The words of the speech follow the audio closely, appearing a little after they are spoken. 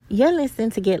You're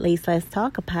listening to Get Lace, Let's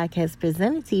Talk, a podcast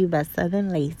presented to you by Southern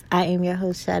Lace. I am your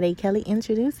host, Sade Kelly,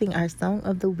 introducing our song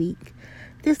of the week.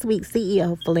 This week,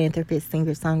 CEO, philanthropist,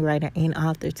 singer-songwriter, and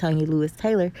author Tonya Lewis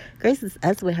Taylor graces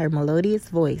us with her melodious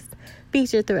voice.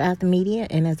 Featured throughout the media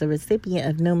and as a recipient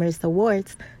of numerous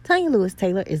awards, Tonya Lewis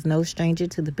Taylor is no stranger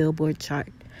to the Billboard chart.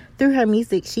 Through her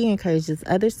music, she encourages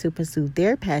others to pursue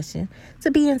their passion,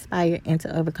 to be inspired, and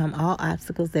to overcome all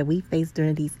obstacles that we face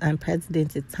during these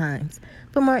unprecedented times.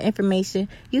 For more information,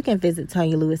 you can visit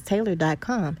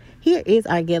TonyaLewisTaylor.com. Here is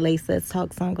our Get Laced, Let's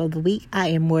Talk song of the week, I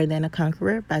Am More Than a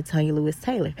Conqueror by Tonya Lewis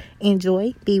Taylor.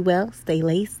 Enjoy, be well, stay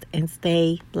laced, and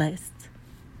stay blessed.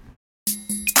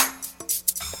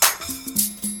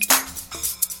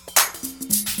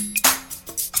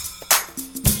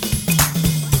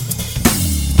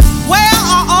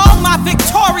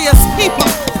 Victorious people,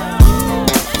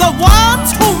 the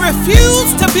ones who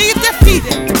refuse to be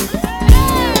defeated.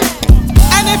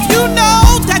 And if you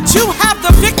know that you have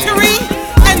the victory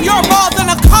and you're more than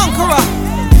a conqueror,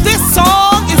 this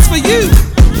song is for you.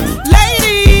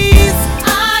 Ladies,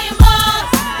 I am more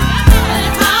than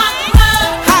a conqueror.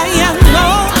 I am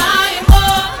more. I am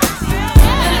more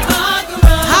than a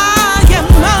conqueror. I am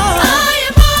more. I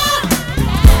am more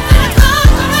than a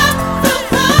conqueror through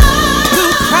Christ.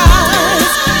 Through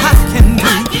Christ.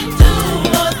 I can do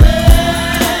all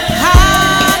things.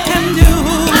 I can do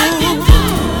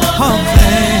all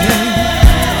things.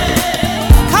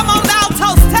 Come on now,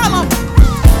 toast, tell them.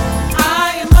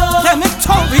 I am more than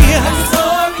victorious.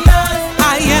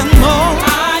 I am more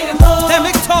than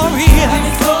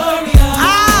victorious.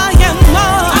 I am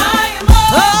more. I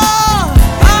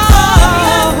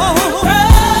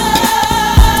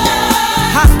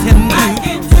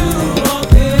can do all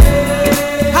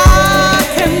things. I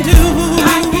can do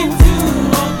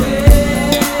all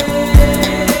things.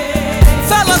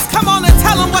 Fellas, come on and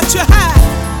tell them what you have.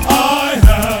 I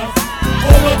have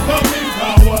overcoming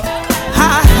power. I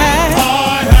have.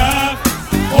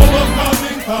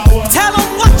 Overcoming power. Tell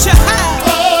them what you have. I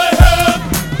have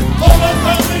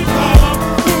overcoming power.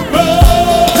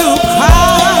 Through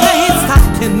Christ, I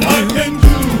can I do. can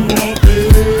do all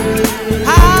things. I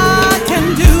can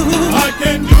do. I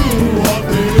can do all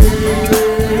things.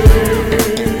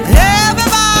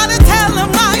 Everybody tell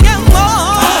them I am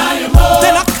more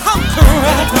than a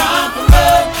conqueror.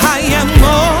 I am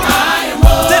more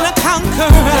than a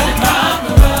conqueror.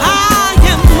 I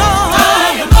am more.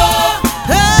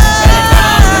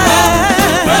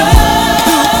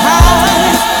 Through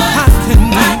Christ, I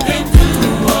can do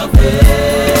all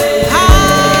things. I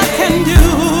can do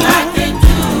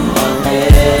all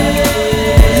things.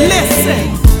 Listen,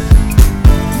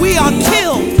 we are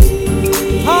killed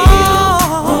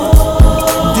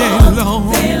all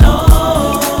day long.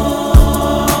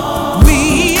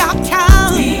 We are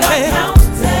counted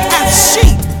as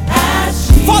sheep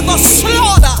for the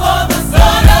slaughter.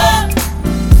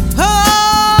 Oh,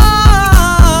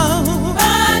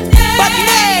 but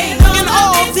nay, in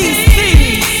all these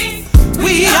things,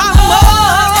 we are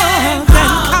more than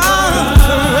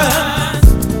conquerors.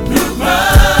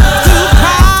 Through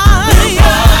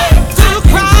Christ, through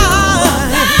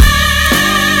Christ.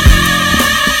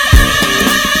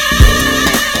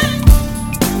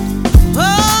 Oh,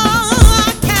 I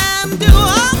can do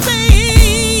all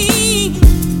things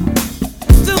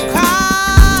through Christ.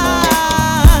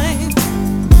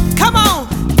 Come on,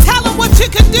 tell them what you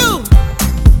can do.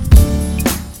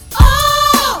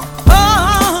 Oh,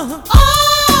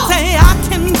 say I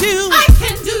can do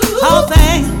all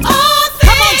things.